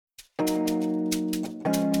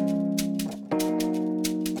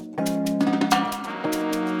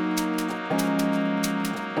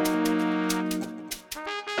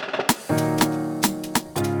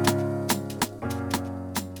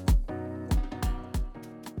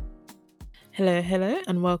Hello, hello,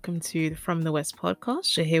 and welcome to the From the West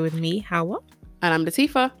podcast. You're here with me, Hawa, And I'm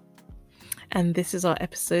Latifa. and this is our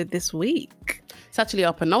episode this week. It's actually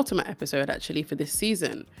our penultimate episode actually for this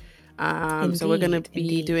season. So we're going to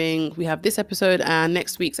be we have this episode, and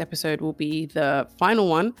next week's episode will be the final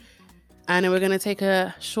one. And then we're going to take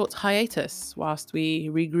a short hiatus whilst we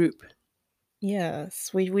regroup.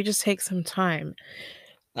 Yes, we just take some time.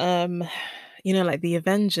 Like the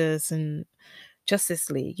Avengers and Justice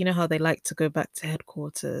League, you know how they like to go back to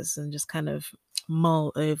headquarters and just kind of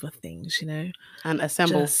mull over things, And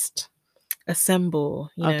assemble. Just assemble,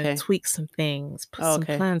 tweak some things, put some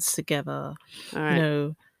plans together, All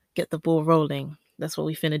right. Get the ball rolling. That's what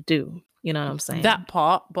we finna do. You know what I'm saying? That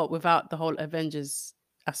part, but without the whole Avengers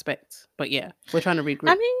aspect. But yeah, we're trying to regroup.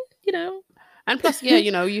 I mean, And plus,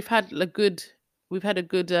 yeah, we've had a good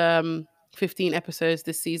 15 episodes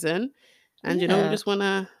this season. And, we just want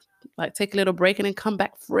to take a little break and then come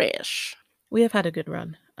back fresh. We have had a good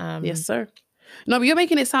run. Yes, sir. No, but you're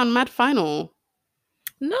making it sound mad final.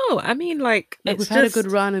 No, I mean, we've had a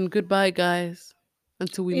good run and goodbye, guys,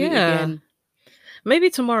 until we meet again.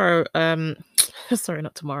 Maybe tomorrow. Sorry,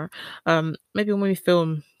 not tomorrow. Maybe when we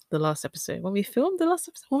film the last episode, when we record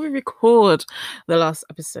the last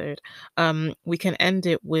episode, we can end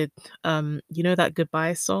it with that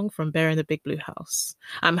goodbye song from Bear in the Big Blue House.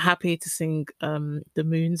 I'm happy to sing the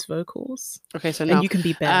Moon's vocals. Okay, so now and you can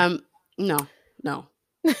be Bear. No.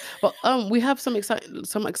 But we have some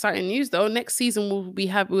exciting news though. Next season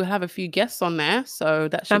we'll have a few guests on there, so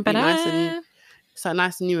that should be nice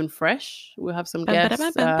and new and fresh. We'll have some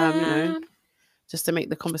guests, just to make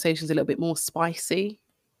the conversations a little bit more spicy,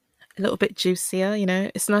 a little bit juicier.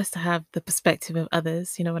 It's nice to have the perspective of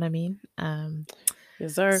others. You know what I mean?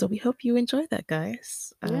 Yes, sir. So we hope you enjoy that,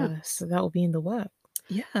 guys. So that will be in the work.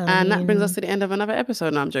 Yeah, and that brings us to the end of another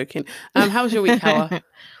episode. No, I'm joking. How was your week, Hawa?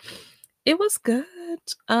 It was good.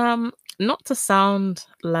 Not to sound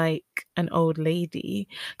like an old lady,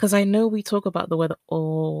 because I know we talk about the weather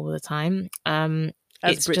all the time.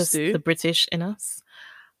 It's Brits just do. The British in us.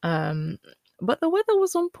 But the weather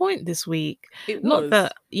was on point this week. It was.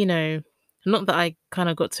 Not that I kind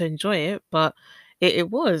of got to enjoy it, but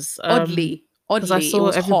it was. Oddly. Because I saw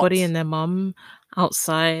everybody hot. and their mum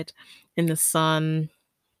outside in the sun.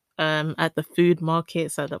 At the food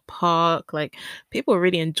markets, at the park, people were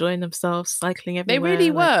really enjoying themselves, cycling everywhere. They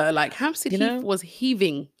really were. Hampstead Heath was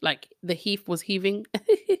heaving. The Heath was heaving.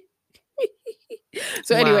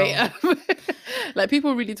 So anyway,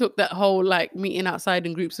 people really took that whole meeting outside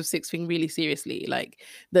in groups of 6 thing really seriously.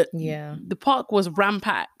 The park was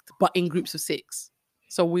ram-packed, but in groups of 6.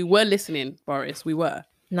 So we were listening, Boris. We were.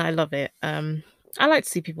 No, I love it. I like to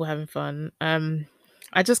see people having fun.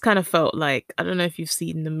 I just kind of felt like, I don't know if you've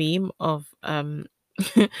seen the meme of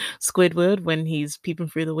Squidward when he's peeping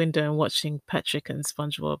through the window and watching Patrick and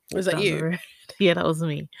SpongeBob. Was that you? Yeah, that was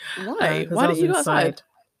me. Why? Why did you go outside?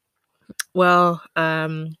 Well,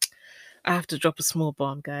 I have to drop a small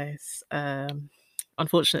bomb, guys.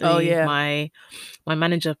 Unfortunately, my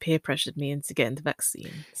manager peer pressured me into getting the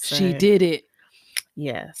vaccine. So, she did it.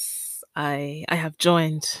 Yes, I have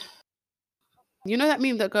joined. You know that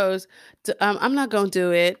meme that goes, I'm not going to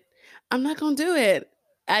do it. I'm not going to do it.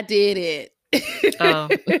 I did it. Oh.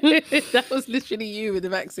 That was literally you with the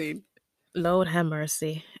vaccine. Lord have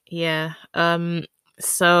mercy. Yeah.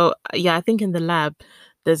 So, I think in the lab,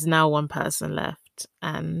 there's now one person left.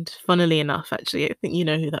 And funnily enough, actually, I think you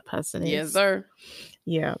know who that person is. Yes, sir.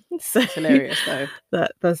 Yeah. So, it's hilarious, though.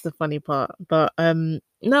 That's the funny part. But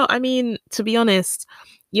no, I mean, to be honest,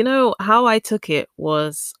 how I took it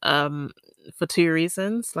was for 2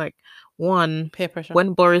 reasons. One, peer pressure.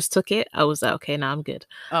 When Boris took it, I was like, okay, now I'm good.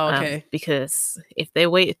 Oh, okay. Because if they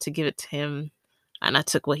waited to give it to him and I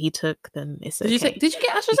took what he took, then it's okay. Did you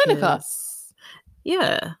get AstraZeneca?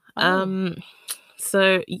 Yeah. Oh.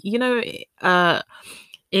 So, in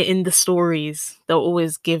the stories, they'll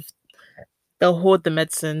hoard the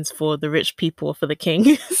medicines for the rich people, for the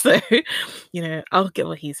king. So, I'll get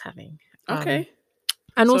what he's having. Okay.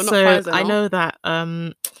 And so also, Pfizer, I know that,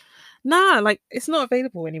 it's not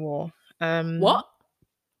available anymore. What?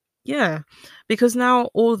 Yeah, because now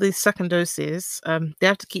all the second doses, they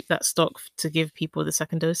have to keep that stock to give people the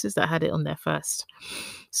second doses that had it on their first.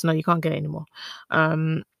 So no, you can't get it anymore.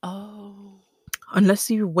 Unless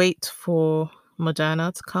you wait for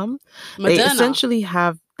Moderna to come. Moderna? They essentially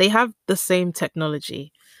have the same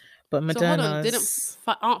technology, but Moderna. So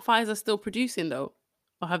hold on, aren't Pfizer still producing though,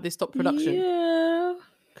 or have they stopped production? Yeah,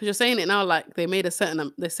 because you're saying it now they made a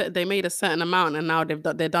certain amount and now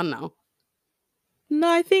they're done now. No,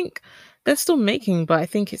 I think they're still making, but I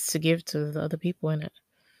think it's to give to the other people in it.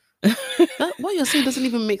 What you're saying doesn't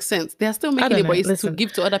even make sense. They're still I making don't it, but know. it's to Listen,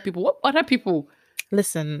 give to other people. What other people?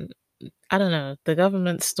 listen. I don't know. The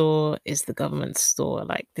government store is the government store.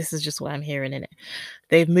 Like, this is just what I'm hearing in it.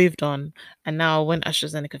 They've moved on, and now when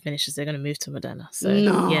AstraZeneca finishes, they're going to move to Moderna. So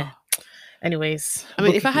No. yeah. Anyways, I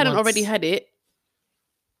mean, book if I if you hadn't want. already had it,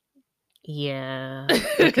 Yeah.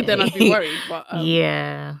 then I'd be Okay. worried. But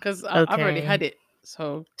Yeah. because I've already had Okay. it,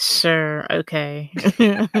 so Sure. Okay.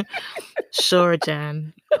 Sure,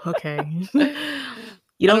 Jan. Okay.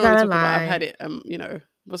 You I don't don't really gotta talk about I've lie. had it.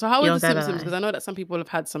 But so how You are don't the gotta symptoms? Because lie. I know that some people have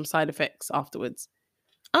had some side effects afterwards.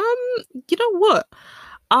 Um, you know what?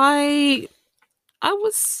 I I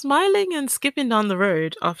was smiling and skipping down the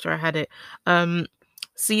road after I had it. Um,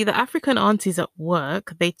 see, the African aunties at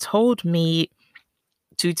work, they told me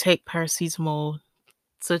to take paracetamol.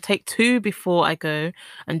 So take two before I go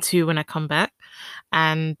and two when I come back.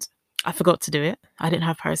 And I forgot to do it. I didn't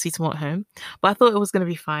have paracetamol at home, but I thought it was going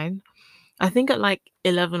to be fine. I think at like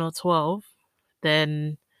 11 or 12,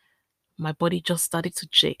 then my body just started to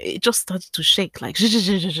shake. It just started to shake like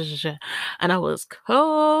and I was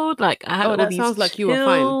cold. Like I had Oh, all that these sounds like you were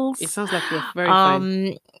fine. It chills. sounds like you're very fine.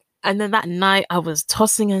 Um and then that night I was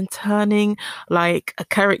tossing and turning like a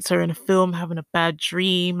character in a film having a bad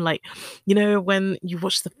dream. Like, when you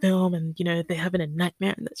watch the film and they're having a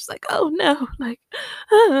nightmare and they're just like, oh no,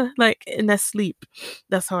 like in their sleep.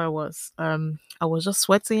 That's how I was. I was just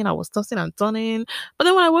sweating, I was tossing and turning. But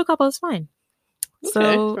then when I woke up I was fine. Okay,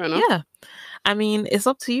 So fair enough. yeah, I mean, it's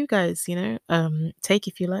up to you guys, take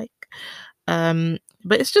if you like.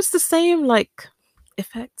 But it's just the same like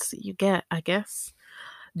effects that you get, I guess.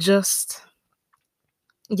 Just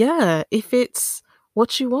yeah, if it's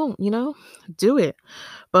what you want, do it.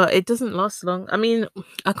 But it doesn't last long. I mean,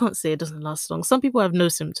 I can't say it doesn't last long. Some people have no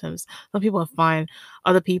symptoms. Some people are fine.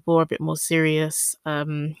 Other people are a bit more serious.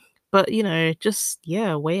 But just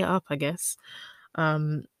yeah, weigh it up, I guess.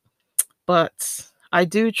 Um, but I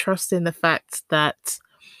do trust in the fact that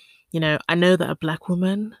I know that a black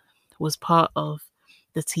woman was part of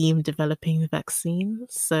the team developing the vaccine.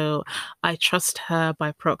 So I trust her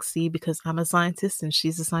by proxy because I'm a scientist and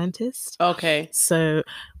she's a scientist. Okay. So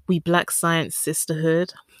we black science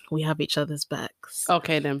sisterhood, we have each other's backs.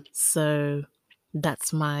 Okay then. So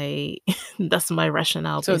that's my that's my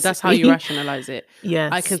rationale So basically. that's how you rationalize it.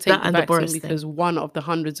 Yes, I can that take the and the vaccine Boris because thing. one of the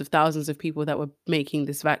hundreds of thousands of people that were making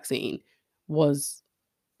this vaccine was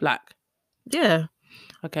black. Yeah.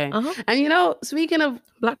 Okay. Uh-huh. And speaking of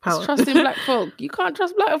Black power. trusting black folk, you can't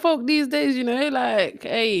trust black folk these days, like,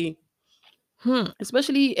 hey,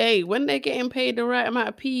 especially, hey, when they're getting paid the right amount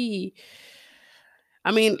of P.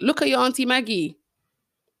 I mean, look at your Auntie Maggie.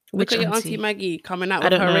 Look Which at your Auntie auntie? Maggie coming out I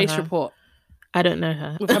with don't her know race her. report I don't know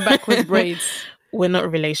her. with her backwards braids. We're not a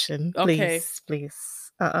relation. Okay.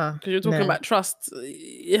 Please. Because you're talking No. about trust.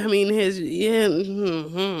 I mean,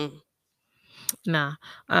 yeah. Nah.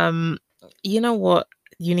 You know what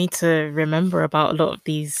you need to remember about a lot of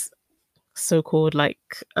these so-called like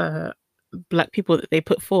black people that they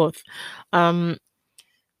put forth.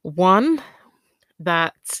 One,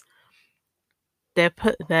 that they're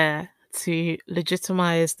put there to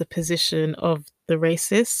legitimize the position of the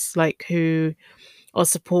racists, like who are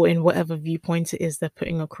supporting whatever viewpoint it is they're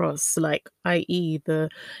putting across, like i.e. the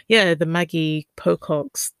Maggie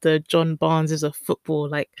Pococks, the John Barneses of football.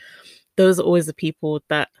 Like those are always the people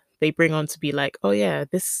that they bring on to be like, oh yeah,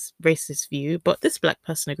 this racist view, but this black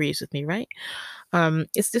person agrees with me, right?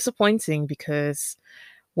 It's disappointing because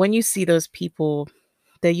when you see those people,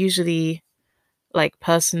 they're usually like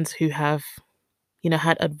persons who have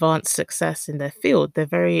had advanced success in their field. They're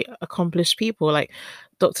very accomplished people. Like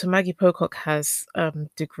Dr. Maggie Pocock has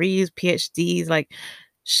degrees, PhDs. Like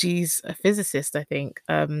she's a physicist, I think.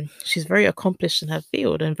 She's very accomplished in her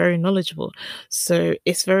field and very knowledgeable. So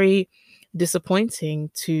it's very disappointing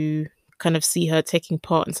to kind of see her taking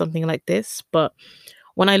part in something like this. But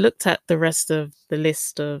when I looked at the rest of the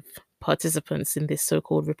list of participants in this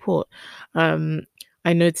so-called report,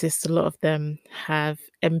 I noticed a lot of them have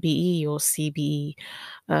MBE or CBE.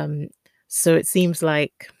 So it seems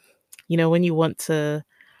like, when you want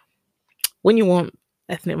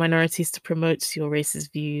ethnic minorities to promote your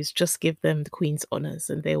racist views, just give them the Queen's honours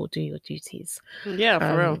and they will do your duties. Yeah,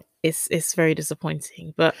 for real. It's very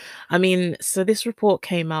disappointing. But I mean, so this report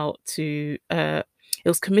came out it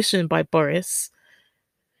was commissioned by Boris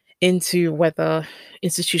into whether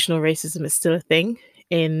institutional racism is still a thing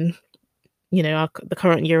in the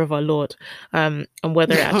current year of our Lord, and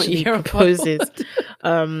whether it proposes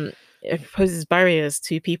barriers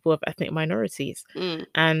to people of ethnic minorities.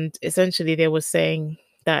 And essentially they were saying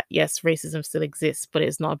that yes, racism still exists, but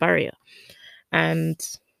it's not a barrier. And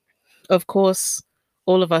of course,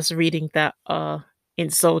 all of us reading that are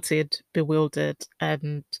insulted, bewildered,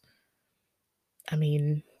 and I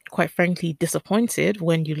mean, quite frankly, disappointed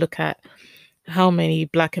when you look at how many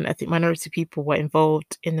Black and ethnic minority people were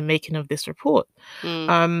involved in the making of this report. Mm.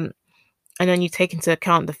 Um, and then you take into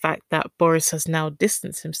account the fact that Boris has now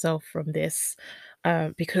distanced himself from this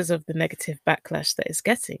because of the negative backlash that it's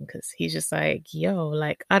getting. Because he's just like, yo,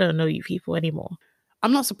 like, I don't know you people anymore.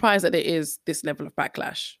 I'm not surprised that there is this level of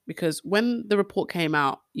backlash, because when the report came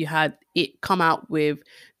out, you had it come out with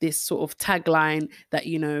this sort of tagline that,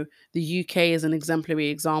 you know, the UK is an exemplary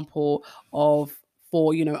example of,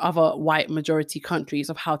 for, you know, other white majority countries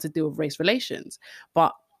of how to deal with race relations.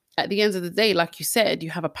 But at the end of the day, like you said, you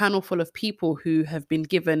have a panel full of people who have been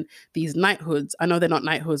given these knighthoods. I know they're not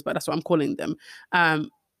knighthoods, but that's what I'm calling them.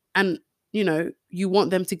 And, you know, you want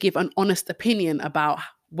them to give an honest opinion about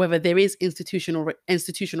whether there is institutional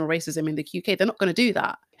racism in the UK. They're not going to do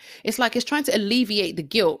that. It's like it's trying to alleviate the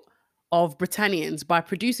guilt of Britannians by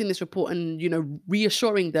producing this report and, you know,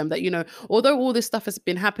 reassuring them that, you know, although all this stuff has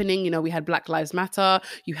been happening, you know, we had Black Lives Matter,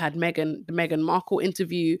 you had the Meghan Markle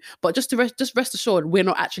interview, but just rest assured, we're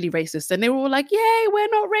not actually racist. And they were all like, yay, we're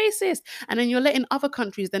not racist. And then you're letting other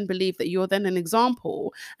countries then believe that you're then an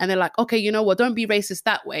example. And they're like, okay, you know what, don't be racist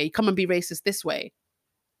that way. Come and be racist this way.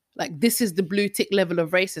 Like, this is the blue tick level of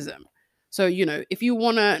racism. So, you know, if you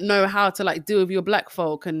want to know how to like deal with your Black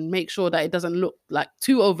folk and make sure that it doesn't look like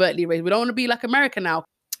too overtly racist, we don't want to be like America now.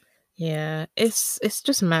 Yeah, it's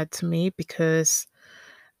just mad to me because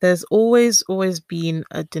there's always been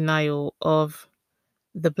a denial of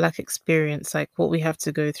the Black experience, like what we have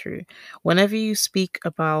to go through. Whenever you speak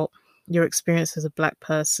about your experience as a Black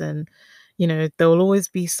person, you know, there will always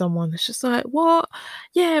be someone that's just like, what?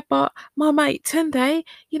 Yeah, but my mate Tunde,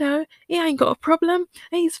 you know, he ain't got a problem.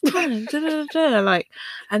 He's fine. Like,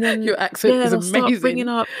 and then your accent is they'll start bringing amazing.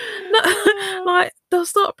 up, no, like they'll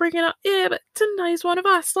start bringing up, yeah, but Tunde is one of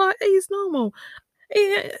us. Like, he's normal.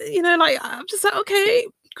 You know, like I'm just like, okay,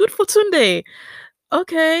 good for Tunde.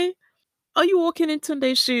 Okay, are you walking in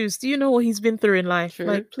Tunde's shoes? Do you know what he's been through in life? True.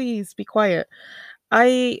 Like, please be quiet.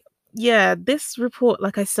 Yeah, this report,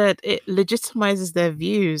 like I said, it legitimizes their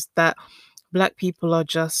views that Black people are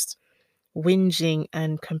just whinging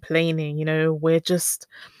and complaining. You know,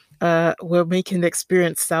 we're making the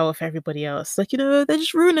experience sour for everybody else. Like, you know, they're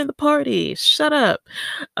just ruining the party. Shut up.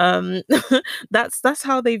 Um, that's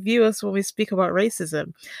how they view us when we speak about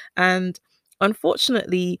racism, and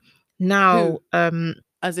unfortunately, now,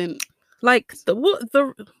 as in, like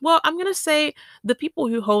well, I'm gonna say the people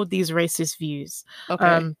who hold these racist views,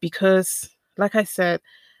 okay, because, like I said,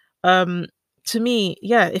 to me,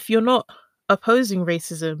 yeah, if you're not opposing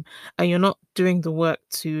racism and you're not doing the work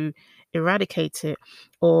to eradicate it,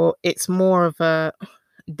 or it's more of a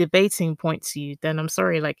debating point to you, then I'm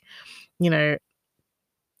sorry, like, you know,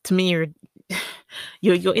 to me,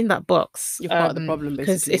 you're in that box, you're part of the problem,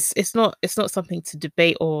 because basically. it's not something to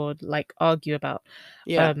debate or like argue about.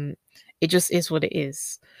 Yeah. It just is what it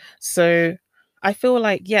is. So I feel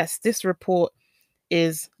like, yes, this report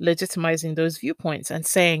is legitimizing those viewpoints and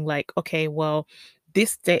saying like, okay, well,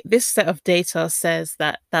 this set of data says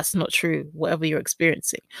that that's not true, whatever you're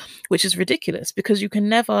experiencing, which is ridiculous because you can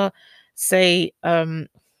never say,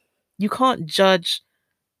 you can't judge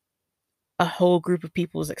a whole group of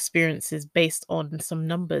people's experiences based on some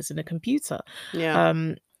numbers in a computer.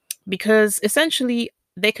 Yeah. Because essentially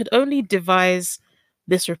they could only devise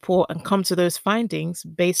this report and come to those findings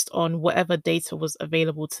based on whatever data was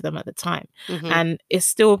available to them at the time. Mm-hmm. And it's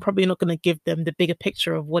still probably not going to give them the bigger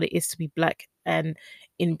picture of what it is to be Black and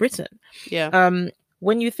in Britain. Yeah.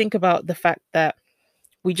 When you think about the fact that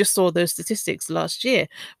we just saw those statistics last year,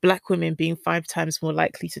 Black women being 5 times more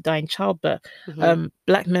likely to die in childbirth,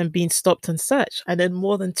 Black men being stopped and searched, and then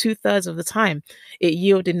more than 2/3 of the time it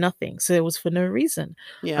yielded nothing, so it was for no reason.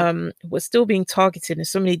 Yeah. We're still being targeted in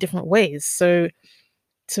so many different ways. So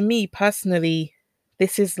to me personally,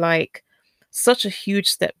 this is like such a huge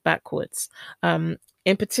step backwards. In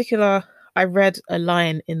particular, I read a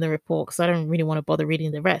line in the report because I don't really want to bother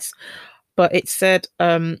reading the rest, but it said,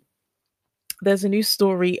 there's a new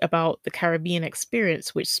story about the Caribbean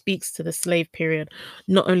experience, which speaks to the slave period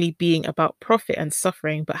not only being about profit and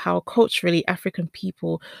suffering, but how culturally African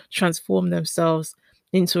people transform themselves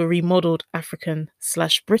into a remodeled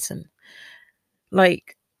African/Britain.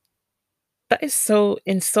 Like, that is so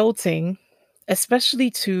insulting,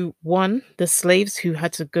 especially to one, the slaves who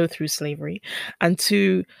had to go through slavery, and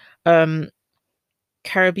two, um,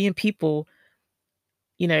 Caribbean people,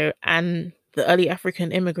 you know, and the early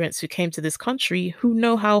African immigrants who came to this country who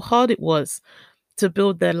know how hard it was to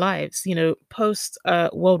build their lives, post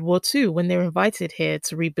World War II, when they were invited here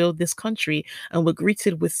to rebuild this country and were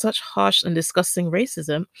greeted with such harsh and disgusting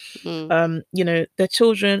racism. Their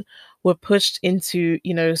children were pushed into,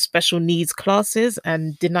 special needs classes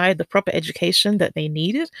and denied the proper education that they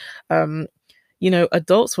needed.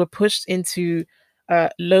 Adults were pushed into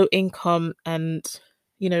low income and,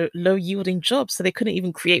 low yielding jobs. So they couldn't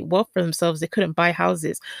even create wealth for themselves. They couldn't buy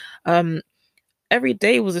houses. Every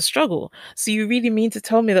day was a struggle. So you really mean to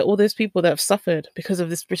tell me that all those people that have suffered because of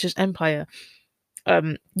this British Empire,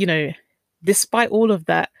 despite all of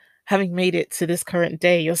that, having made it to this current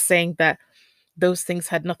day, you're saying that those things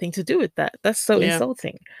had nothing to do with that? That's so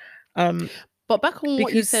insulting. But back on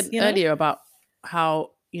what you said earlier about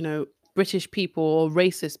how, British people or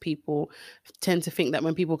racist people tend to think that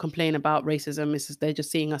when people complain about racism, they're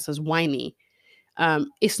just seeing us as whiny.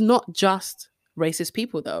 It's not just racist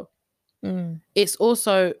people, though. It's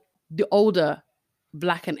also the older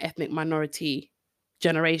Black and ethnic minority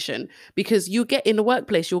generation, because you get in the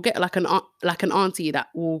workplace, you'll get like an auntie that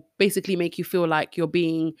will basically make you feel like you're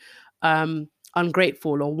being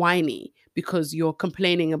ungrateful or whiny because you're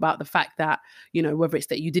complaining about the fact that, whether it's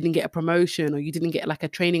that you didn't get a promotion or you didn't get like a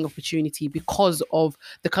training opportunity because of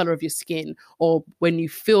the color of your skin, or when you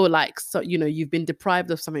feel like, you've been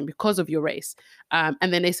deprived of something because of your race. And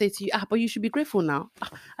then they say to you, but you should be grateful now.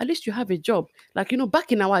 At least you have a job. Like,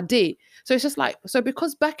 back in our day. So it's just like, so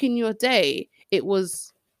because back in your day, it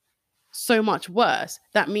was so much worse,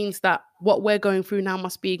 that means that what we're going through now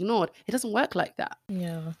must be ignored. It doesn't work like that.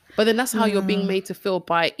 Yeah. But then that's how you're being made to feel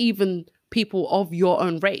by even people of your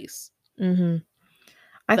own race. Mm-hmm.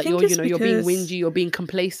 I think you're being whingy, you're being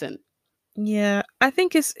complacent. Yeah, I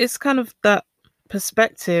think it's kind of that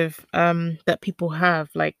perspective that people have.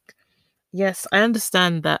 Like, yes, I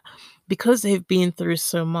understand that because they've been through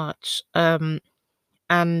so much,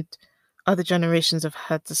 and other generations have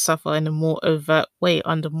had to suffer in a more overt way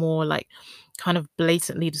under more like kind of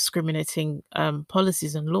blatantly discriminating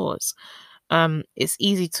policies and laws. It's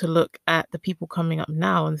easy to look at the people coming up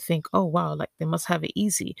now and think, oh wow, like they must have it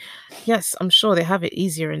easy. Yes, I'm sure they have it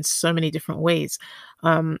easier in so many different ways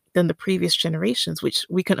than the previous generations, which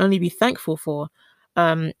we can only be thankful for,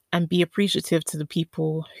 and be appreciative to the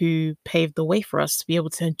people who paved the way for us to be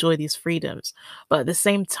able to enjoy these freedoms. But at the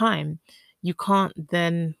same time, you can't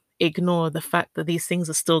then ignore the fact that these things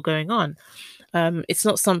are still going on. It's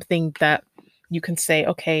not something that you can say,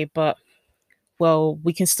 okay, but well,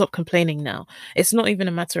 we can stop complaining now. It's not even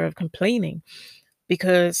a matter of complaining,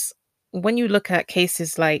 because when you look at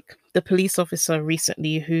cases like the police officer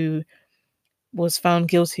recently who was found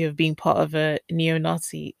guilty of being part of a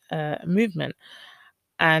neo-Nazi movement,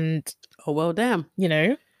 and oh well, damn,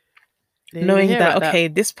 knowing that okay,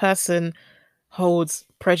 this person holds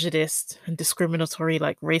prejudiced and discriminatory,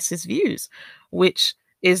 like racist views, which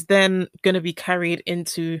is then going to be carried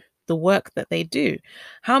into the work that they do.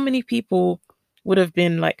 How many people would have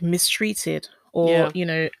been like mistreated or,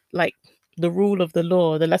 like the rule of the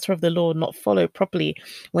law, the letter of the law not followed properly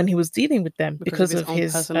when he was dealing with them because of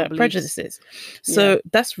his prejudices. So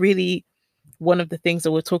that's really one of the things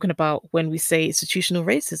that we're talking about when we say institutional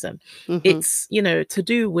racism. It's, to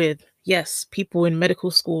do with, yes, people in medical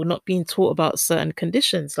school not being taught about certain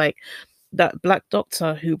conditions, like that Black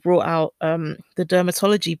doctor who brought out the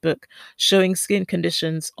dermatology book showing skin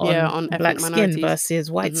conditions on Black skin versus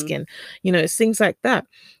white skin. It's things like that.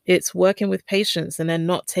 It's working with patients and then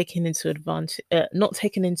not taking into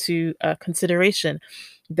consideration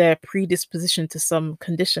their predisposition to some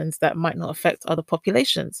conditions that might not affect other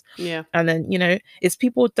populations. Yeah. And then, it's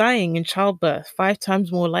people dying in childbirth 5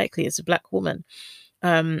 times more likely as a Black woman.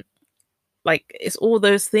 Like, it's all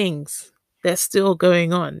those things. They're still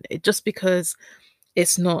going on. Just because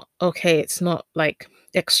it's not okay, it's not like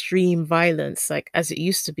extreme violence like as it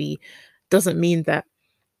used to be, doesn't mean that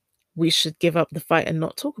we should give up the fight and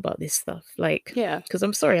not talk about this stuff. Like, because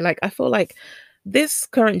I'm sorry, like I feel like this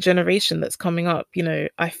current generation that's coming up,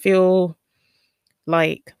 I feel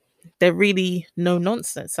like they're really no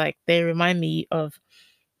nonsense. Like, they remind me of,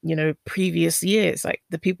 previous years, like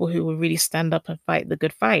the people who will really stand up and fight the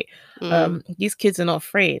good fight. These kids are not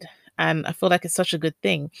afraid. And I feel like it's such a good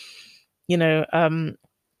thing, because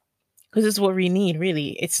it's what we need,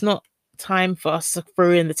 really. It's not time for us to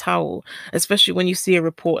throw in the towel, especially when you see a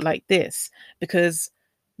report like this, because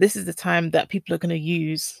this is the time that people are going to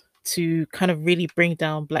use to kind of really bring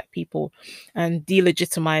down Black people and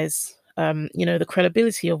delegitimize, the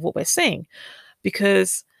credibility of what we're saying.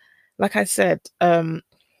 Because, like I said,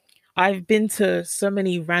 I've been to so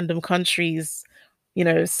many random countries,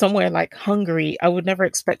 somewhere like Hungary. I would never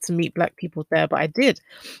expect to meet Black people there, but I did.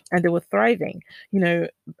 And they were thriving.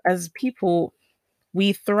 As people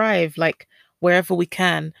We thrive like wherever we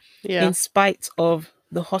can, Yeah. in spite of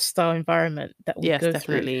the hostile environment that we Yes, go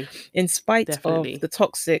definitely. through, in spite of Definitely. the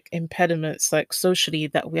toxic impediments like socially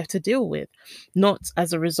that we have to deal with, not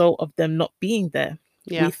as a result of them not being there.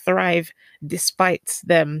 Yeah. We thrive despite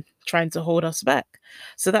them trying to hold us back.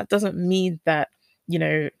 So that doesn't mean that, you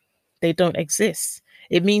know, they don't exist.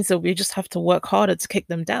 It means that we just have to work harder to kick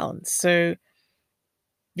them down. So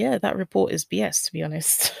yeah, that report is BS, to be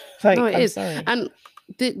honest. No, Like, it I'm is. sorry. And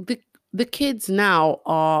the kids now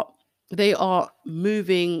are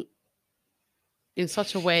moving in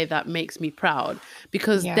such a way that makes me proud,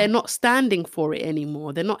 because Yeah. they're not standing for it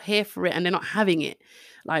anymore. They're not here for it, and they're not having it.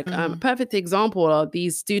 Like, Mm-hmm. perfect example are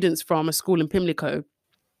these students from a school in Pimlico,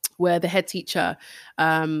 where the head teacher,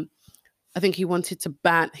 I think he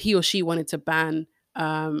or she wanted to ban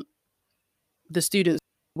the students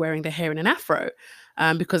wearing their hair in an afro,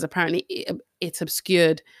 because apparently it's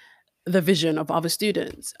obscured the vision of other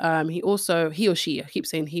students. He or she, I keep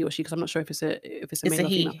saying he or she because I'm not sure if it's a It's male a or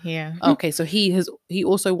female. he, yeah. Okay, so he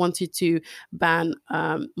also wanted to ban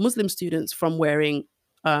Muslim students from wearing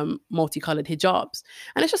multicolored hijabs,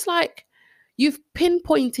 and it's just like, you've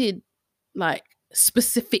pinpointed like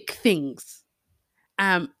specific things,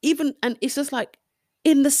 even, and it's just like,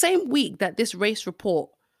 in the same week that this race report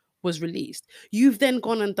was released, you've then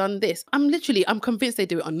gone and done this. I'm convinced they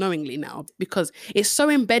do it unknowingly now, because it's so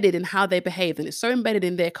embedded in how they behave, and it's so embedded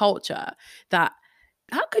in their culture, that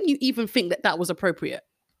how can you even think that that was appropriate?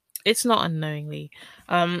 It's not unknowingly.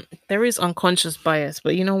 There is unconscious bias,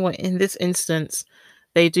 but you know what? In this instance,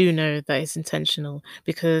 they do know that it's intentional,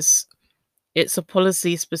 because it's a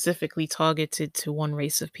policy specifically targeted to one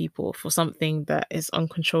race of people for something that is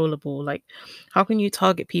uncontrollable. Like, how can you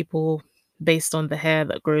target people based on the hair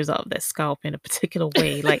that grows out of their scalp in a particular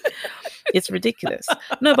way? Like, it's ridiculous.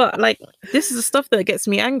 No, but like, this is the stuff that gets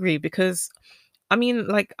me angry, because I mean,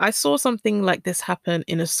 like, I saw something like this happen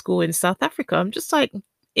in a school in South Africa. I'm just like,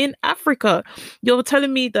 in Africa, you're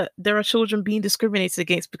telling me that there are children being discriminated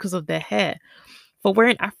against because of their hair, for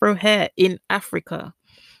wearing afro hair in Africa.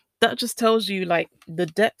 That just tells you like the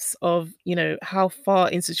depths of, you know, how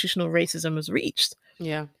far institutional racism has reached.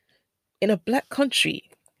 Yeah. In a black country,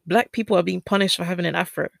 black people are being punished for having an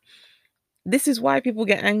afro. This is why people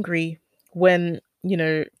get angry when, you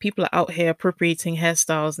know, people are out here appropriating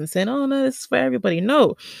hairstyles and saying, oh no, this is for everybody.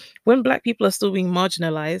 No. When black people are still being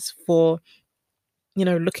marginalized for, you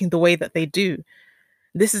know, looking the way that they do,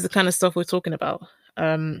 this is the kind of stuff we're talking about.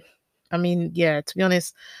 I mean, yeah, to be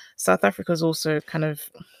honest, South Africa is also kind of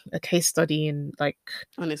a case study in like,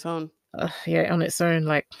 On its own. yeah, on its own,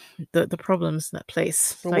 like the problems in that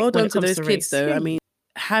place. But Like well when done it to comes those to kids, race. though. I mean,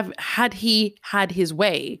 had he had his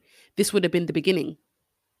way, this would have been the beginning.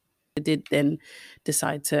 They did then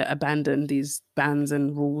decide to abandon these bans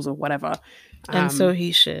and rules or whatever. And so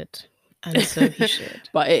he should. And so he should.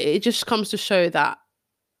 But it just comes to show that,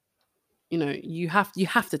 you know, you have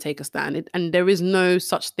to take a stand, and there is no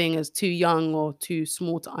such thing as too young or too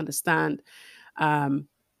small to understand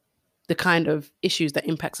the kind of issues that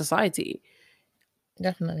impact society.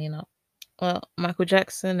 Definitely not. Well, Michael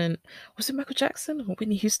Jackson and was it Michael Jackson or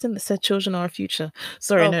Whitney Houston that said children are our future?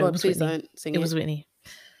 Sorry, Oh no, it God, was please Whitney. don't sing It it. was Whitney.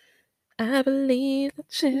 I believe the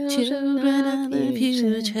children are the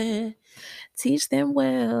future. Teach them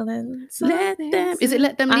well and let them. Is it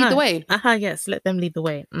let them lead the way? Yes, let them lead the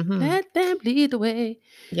way. Mm-hmm. Let them lead the way.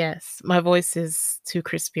 Yes, my voice is too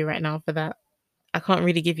crispy right now for that. I can't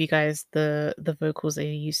really give you guys the vocals that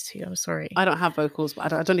you used to. I'm sorry. I don't have vocals,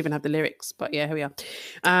 but I don't even have the lyrics. But yeah, here we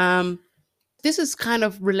are. This is kind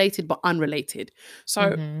of related but unrelated.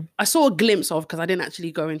 So I saw a glimpse of, because I didn't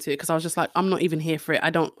actually go into it, because I was just like, I'm not even here for it.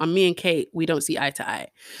 Me and Kate, we don't see eye to eye.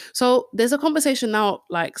 So there's a conversation now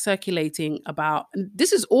like circulating about, and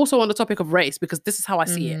this is also on the topic of race, because this is how I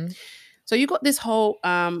see it. So you got this whole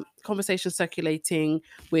conversation circulating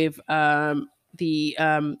with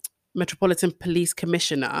the Metropolitan Police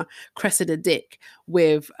Commissioner, Cressida Dick,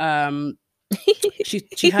 with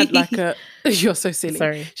she had like a you're so silly.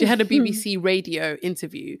 Sorry. She had a BBC radio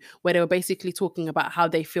interview where they were basically talking about how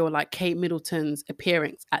they feel like Kate Middleton's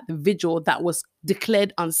appearance at the vigil that was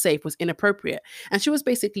declared unsafe was inappropriate. And she was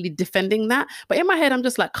basically defending that. But in my head, I'm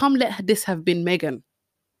just like, come let this have been Meghan.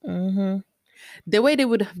 The way they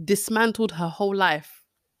would have dismantled her whole life.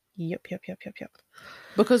 Yep.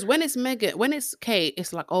 Because when it's Meghan, when it's Kate,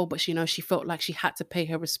 it's like, oh, but you know, she felt like she had to pay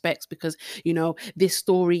her respects because, you know, this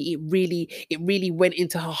story, it really went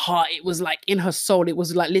into her heart. It was like in her soul. It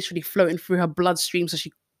was like literally floating through her bloodstream. So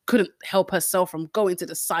she couldn't help herself from going to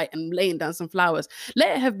the site and laying down some flowers.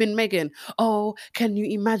 Let it have been Meghan. Oh, can you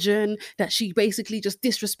imagine that she basically just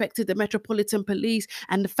disrespected the Metropolitan Police,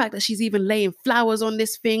 and the fact that she's even laying flowers on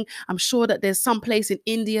this thing. I'm sure that there's some place in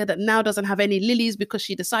India that now doesn't have any lilies because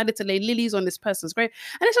she decided to lay lilies on this person's grave.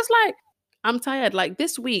 And it's just like, I'm tired. Like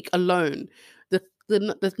this week alone,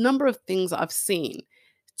 the number of things I've seen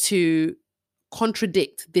to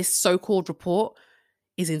contradict this so-called report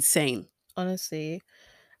is insane. Honestly,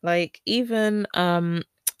 like even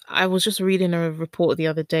I was just reading a report the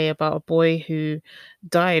other day about a boy who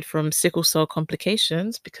died from sickle cell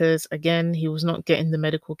complications because again he was not getting the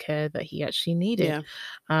medical care that he actually needed.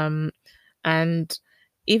 Yeah. And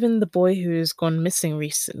even the boy who's gone missing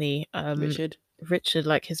recently, Richard,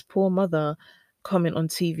 like his poor mother comment on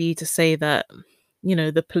TV to say that, you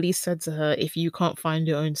know, the police said to her, if you can't find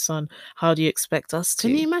your own son, how do you expect us to?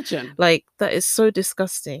 Can you imagine? Like, that is so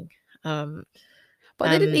disgusting. But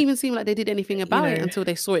they didn't even seem like they did anything about it until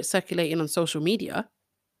they saw it circulating on social media.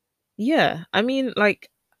 Yeah. I mean, like,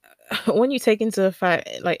 when you take into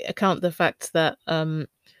account the fact that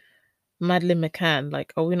Madeleine McCann,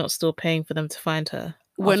 like, are we not still paying for them to find her?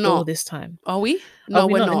 We're after not. All this time. Are we? No,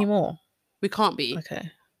 we're not anymore. We can't be.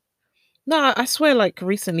 Okay. No, I swear, like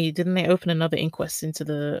recently, didn't they open another inquest into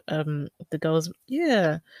the girls?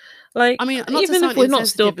 Yeah, like I mean, even if we're not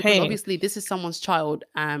still paying, obviously this is someone's child,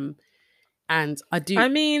 and I do. I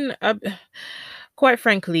mean, quite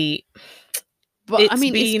frankly, but I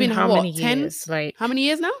mean, it's been how what, many 10? years? Like how many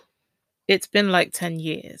years now? It's been like 10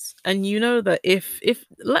 years, and you know that if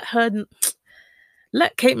let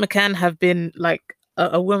Kate McCann have been like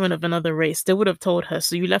a woman of another race, they would have told her,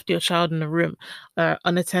 so you left your child in the room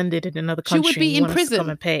unattended in another country. She would be in prison. Come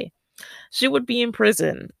and pay. She would be in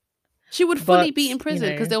prison. She would fully be in prison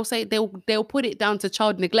because they'll say they'll put it down to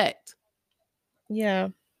child neglect. Yeah.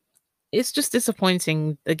 It's just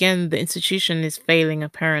disappointing. Again, the institution is failing a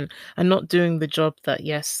parent and not doing the job that,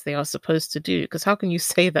 yes, they are supposed to do. Because how can you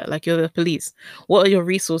say that? Like, you're the police. What are your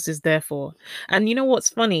resources there for? And you know what's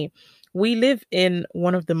funny? We live in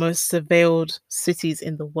one of the most surveilled cities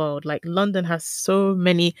in the world. Like, London has so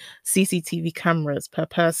many CCTV cameras per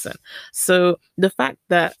person. So the fact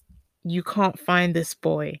that you can't find this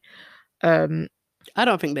boy, I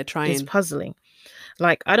don't think they're trying. It's puzzling.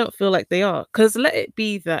 Like, I don't feel like they are. Because let it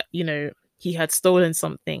be that, you know, he had stolen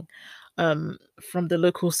something from the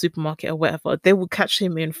local supermarket or whatever. They will catch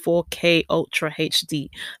him in 4K Ultra HD.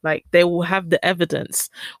 Like, they will have the evidence.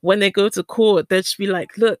 When they go to court, they'll just be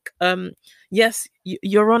like, look, yes,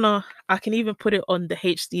 Your Honor, I can even put it on the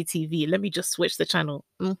HD TV. Let me just switch the channel.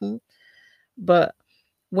 Mm-hmm. But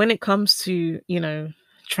when it comes to, you know,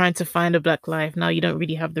 trying to find a Black life, now you don't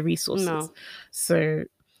really have the resources. No. So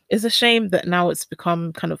it's a shame that now it's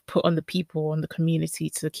become kind of put on the people, on the community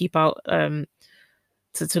to keep out,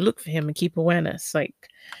 to look for him and keep awareness. Like,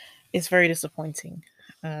 it's very disappointing.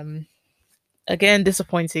 Again,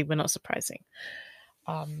 disappointing, but not surprising.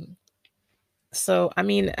 So, I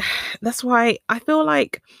mean, that's why I feel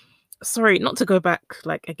like, sorry, not to go back,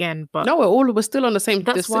 like, again, but no, we're still on the same.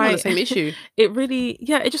 That's why on the same issue.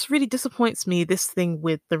 It just really disappoints me, this thing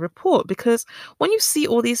with the report, because when you see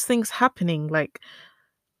all these things happening, like,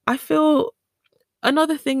 I feel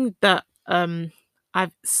another thing that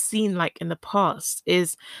I've seen like in the past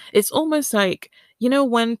is it's almost like, you know,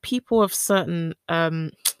 when people of certain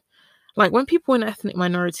like when people in ethnic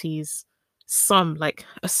minorities, some like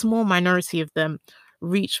a small minority of them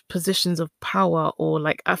reach positions of power or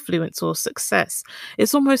like affluence or success,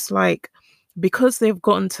 it's almost like because they've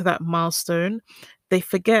gotten to that milestone, they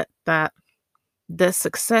forget that their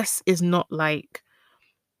success is not like,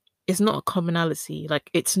 it's not a commonality. Like,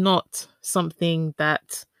 it's not something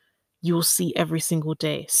that you'll see every single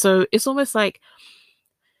day. So it's almost like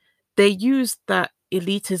they use that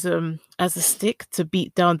elitism as a stick to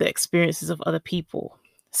beat down the experiences of other people.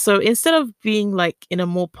 So instead of being like in a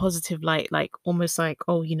more positive light, like almost like,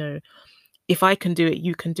 oh, you know, if I can do it,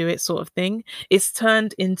 you can do it sort of thing, it's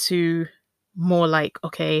turned into more like,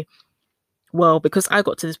 okay, well, because I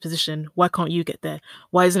got to this position, why can't you get there?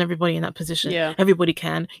 Why isn't everybody in that position? Yeah. Everybody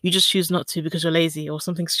can. You just choose not to because you're lazy or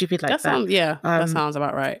something stupid like that. That sounds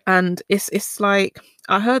about right. And it's like,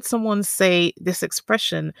 I heard someone say this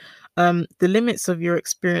expression, the limits of your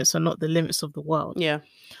experience are not the limits of the world. Yeah.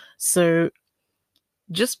 So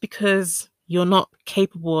just because you're not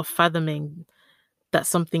capable of fathoming that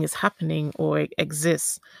something is happening or it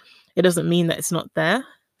exists, it doesn't mean that it's not there.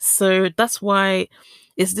 So that's why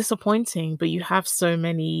it's disappointing, but you have so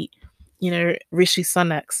many, you know, Rishi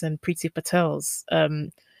Sunaks and Priti Patels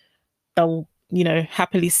that will, you know,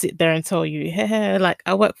 happily sit there and tell you, hey, like,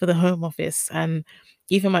 I work for the Home Office and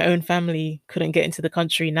even my own family couldn't get into the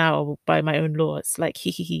country now by my own law. It's like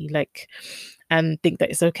hee, like, and think that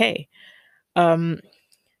it's okay.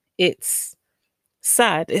 It's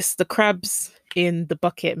sad. It's the crabs in the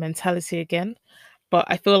bucket mentality again. But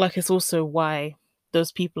I feel like it's also why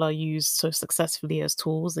those people are used so successfully as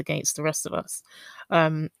tools against the rest of us.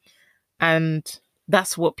 And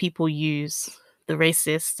that's what people use, the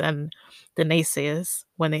racists and the naysayers,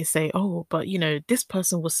 when they say, oh, but this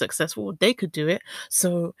person was successful, they could do it.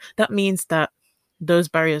 So that means that those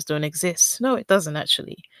barriers don't exist. No, it doesn't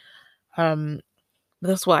actually.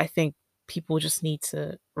 That's what I think people just need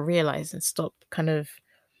to realize and stop kind of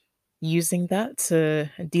using that to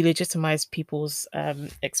delegitimize people's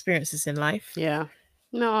experiences in life. Yeah.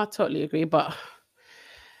 No, I totally agree. But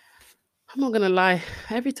I'm not going to lie.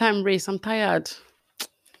 Every time race, I'm tired.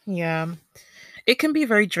 Yeah. It can be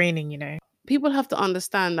very draining, People have to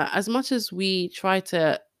understand that as much as we try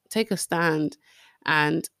to take a stand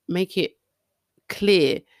and make it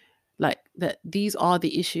clear, like that these are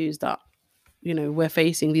the issues that, we're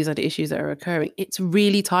facing, these are the issues that are occurring, it's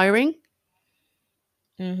really tiring.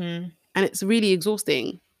 Mm-hmm. And it's really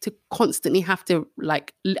exhausting to constantly have to,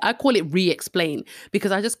 like, I call it re-explain,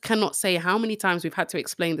 because I just cannot say how many times we've had to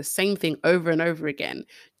explain the same thing over and over again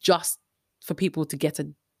just for people to get a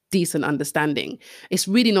decent understanding. It's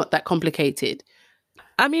really not that complicated.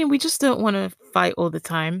 I mean, we just don't want to fight all the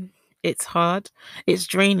time. It's hard. It's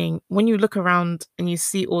draining. When you look around and you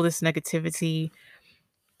see all this negativity,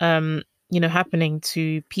 happening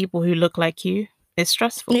to people who look like you, it's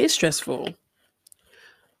stressful. It is stressful.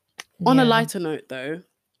 On a lighter note, though,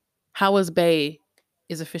 Howard Bay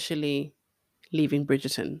is officially leaving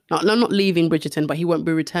Bridgerton. Not leaving Bridgerton, but he won't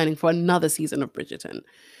be returning for another season of Bridgerton,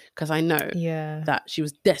 because I know that she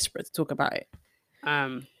was desperate to talk about it.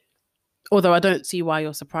 Although I don't see why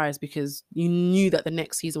you're surprised, because you knew that the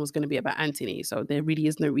next season was going to be about Anthony, so there really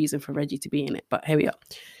is no reason for Reggie to be in it. But here we are.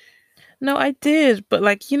 No, I did, but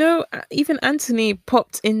even Anthony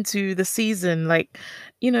popped into the season.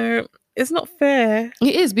 It's not fair.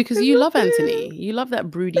 It is, because you love Anthony. You love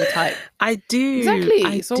that broody type. I do.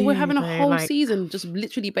 Exactly. So we're having a whole season just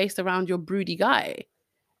literally based around your broody guy.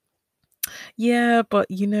 Yeah, but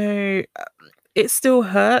it still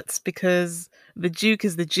hurts because the Duke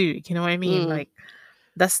is the Duke. You know what I mean? Like,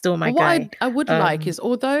 that's still my guy. What I would like is,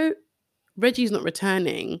 although Reggie's not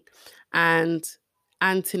returning and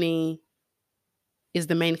Anthony is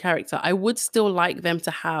the main character, I would still like them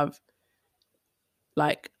to have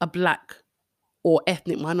like a black or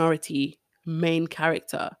ethnic minority main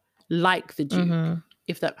character, like the Duke,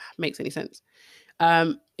 if that makes any sense.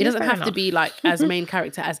 It doesn't have to be like as main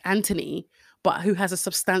character as Anthony, but who has a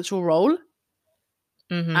substantial role.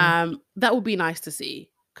 That would be nice to see,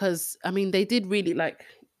 because I mean, they did really, like,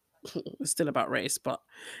 it's still about race, but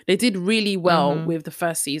they did really well with the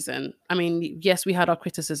first season. I mean, yes, we had our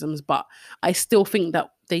criticisms, but I still think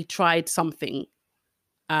that they tried something.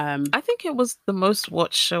 I think it was the most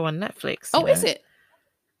watched show on Netflix. Oh, is it?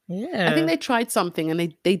 Yeah. I think they tried something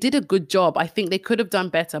and they did a good job. I think they could have done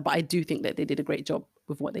better, but I do think that they did a great job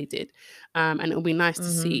with what they did. And it'll be nice to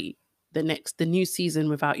see the new season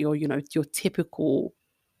without your typical,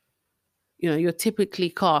 your typically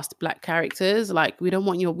cast black characters. Like, we don't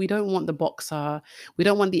want the boxer. We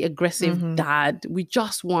don't want the aggressive dad. We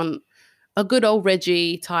just want a good old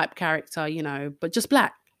Reggie type character, but just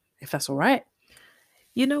black, if that's all right.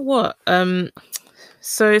 You know what?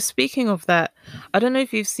 So speaking of that, I don't know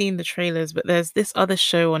if you've seen the trailers, but there's this other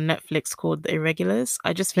show on Netflix called The Irregulars.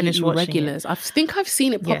 I just finished watching it. I think I've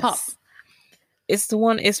seen it pop up. It's the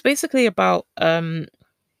one. It's basically about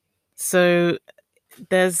so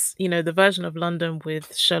there's the version of London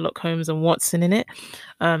with Sherlock Holmes and Watson in it,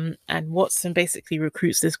 and Watson basically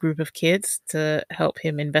recruits this group of kids to help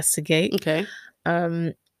him investigate. Okay.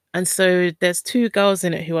 And so there's two girls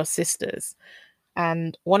in it who are sisters.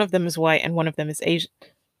 And one of them is white and one of them is Asian.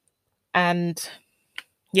 And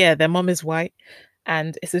yeah, their mom is white.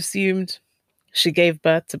 And it's assumed she gave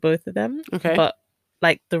birth to both of them. Okay. But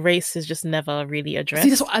like, the race is just never really addressed. See,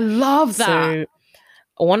 that's what I love that. So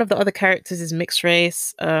one of the other characters is mixed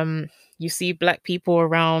race. You see black people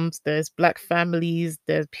around. There's black families.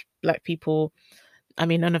 There's black people. I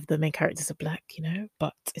mean, none of the main characters are black,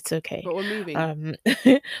 but it's okay. But we're moving.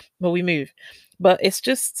 But we move. But it's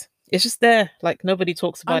just there. Like, nobody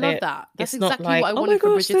talks about it. I love that. That's it's exactly not like, what I wanted for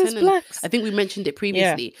Bridgerton. And I think we mentioned it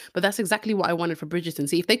previously, but that's exactly what I wanted for Bridgerton.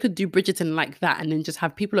 See, if they could do Bridgerton like that and then just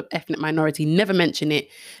have people of ethnic minority, never mention it.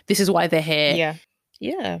 This is why they're here.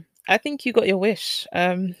 Yeah. I think you got your wish.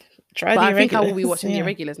 Try but The I Irregulars. think I will be watching The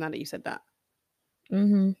Irregulars now that you said that.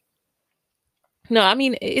 No, I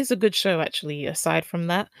mean, it is a good show, actually, aside from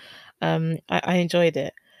that. I enjoyed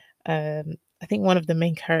it. I think one of the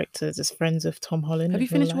main characters is friends with Tom Holland. Have you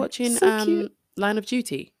finished watching Line of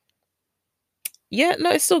Duty? Yeah,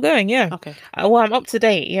 no, it's still going. Yeah. Okay. Well, I'm up to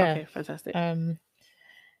date. Yeah. Okay, fantastic.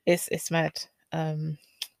 It's mad.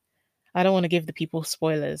 I don't want to give the people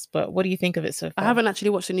spoilers, but what do you think of it so far? I haven't actually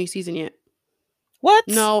watched the new season yet. What?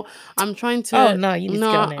 No, I'm trying to. Oh no, you need to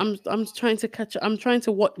get on it. I'm trying to catch. I'm trying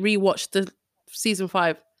to rewatch the season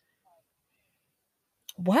 5.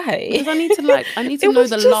 Why? Because I need to know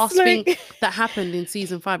the last thing that happened in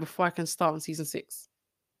season 5 before I can start on season 6.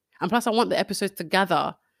 And plus, I want the episodes to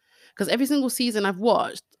gather. Because every single season I've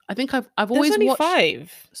watched, I think I've always only watched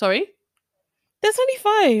 5. Sorry, there's only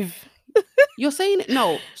 5. You're saying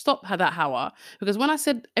no. Stop that, Hawa. Because when I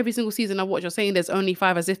said every single season I've watched, you're saying there's only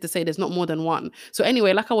 5, as if to say there's not more than one. So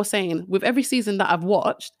anyway, like I was saying, with every season that I've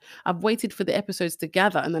watched, I've waited for the episodes to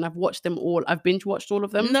gather, and then I've watched them all. I've binge watched all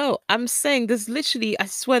of them. No, I'm saying there's literally, I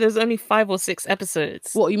swear, there's only 5 or 6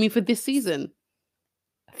 episodes. What you mean for this season?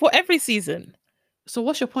 For every season. So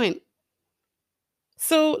what's your point?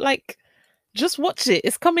 So like, just watch it.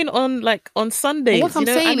 It's coming on on Sundays. What I'm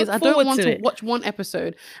saying is, I don't want to watch one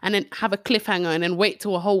episode and then have a cliffhanger and then wait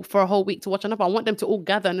for a whole week to watch another. I want them to all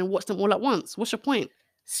gather and then watch them all at once. What's your point?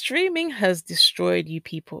 Streaming has destroyed you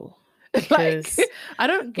people. Because I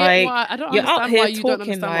don't get why. I don't understand why you don't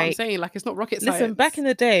understand what I'm saying. Like, it's not rocket science. Listen, back in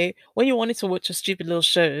the day, when you wanted to watch your stupid little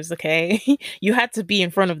shows, okay, you had to be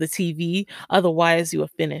in front of the TV, otherwise you were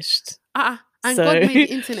finished. And God made the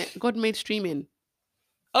internet. God made streaming.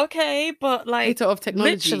 Okay, but like, hater of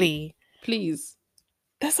technology, literally, please.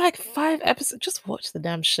 There's like 5 episodes. Just watch the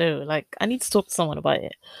damn show. Like, I need to talk to someone about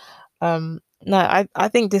it. No, I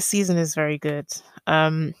think this season is very good.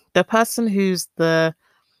 The person who's the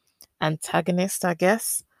antagonist, I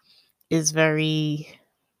guess, is very,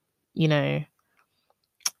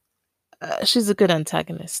 she's a good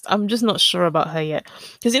antagonist. I'm just not sure about her yet,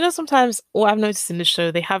 because sometimes what I've noticed in the show,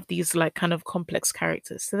 they have these like kind of complex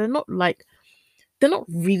characters, so they're not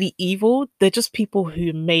really evil. They're just people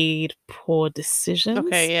who made poor decisions.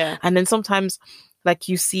 Okay, yeah. And then sometimes, like,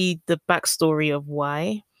 you see the backstory of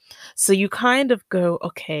why. So you kind of go,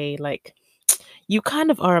 okay, like, you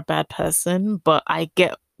kind of are a bad person, but I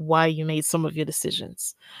get why you made some of your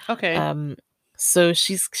decisions. Okay. So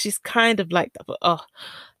she's kind of like that, but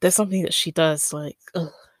there's something that she does, like,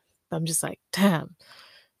 I'm just like, damn,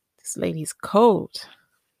 this lady's cold.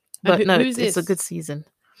 But no, it's a good season.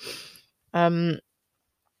 The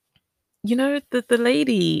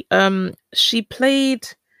lady, she played,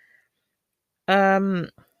 oh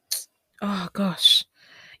gosh,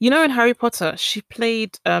 in Harry Potter, she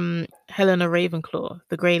played Helena Ravenclaw,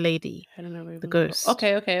 the Grey Lady, the ghost.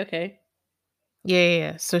 Okay.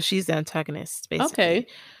 Yeah. So she's the antagonist, basically. Okay.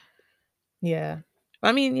 Yeah.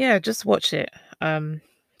 I mean, yeah, just watch it. Tell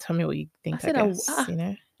me what you think. I guess,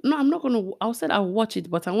 No, I'm not gonna. I said I'll watch it,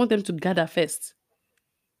 but I want them to gather first.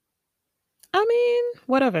 I mean,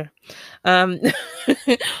 whatever.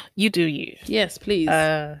 You do you. Yes, please.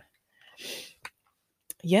 Yeah.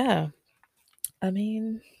 I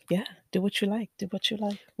mean, yeah. Do what you like.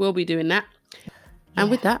 We'll be doing that. And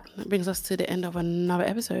with that brings us to the end of another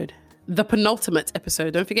episode. The penultimate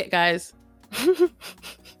episode. Don't forget, guys.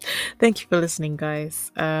 Thank you for listening,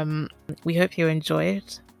 guys. We hope you enjoyed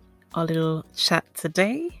our little chat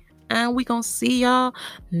today. And we're going to see y'all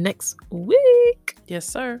next week. Yes,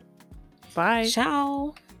 sir. Bye.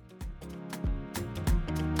 Ciao.